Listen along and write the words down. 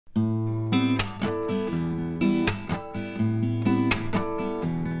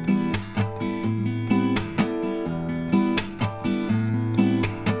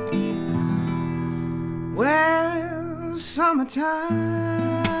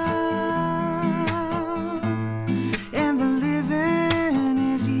summertime, and the living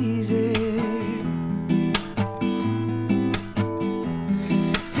is easy.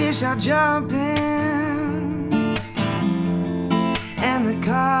 Fish are jumping, and the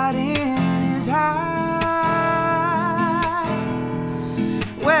cotton is high.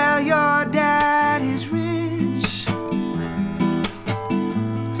 Well, your dad is rich,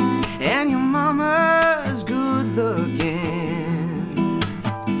 and your mama's good looking.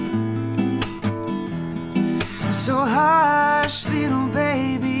 So hush, little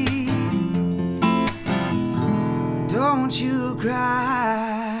baby, don't you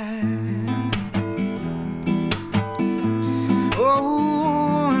cry.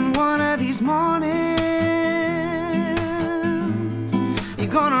 Oh, and one of these mornings you're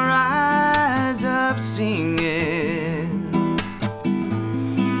gonna rise up singing.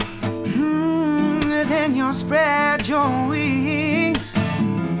 Then you'll spread your wings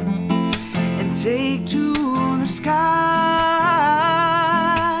and take to the sky.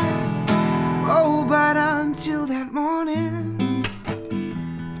 Oh, but until that morning,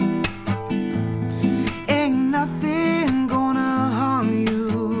 ain't nothing gonna harm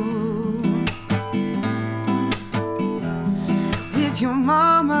you. With your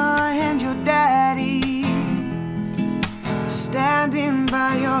mama and your daddy standing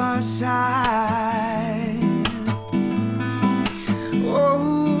by your side.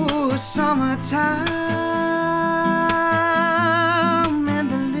 Oh, summertime, and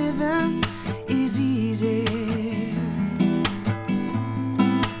the living is easy.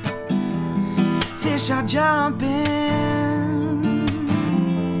 Fish are jumping,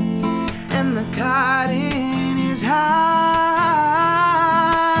 and the cotton is high.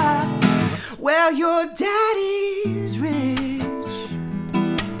 Well, your daddy's rich,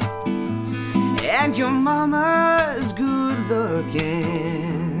 and your mama's good looking.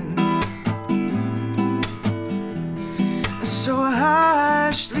 So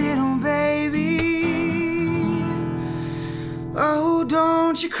hush, little baby, oh,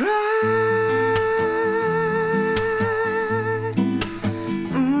 don't you cry.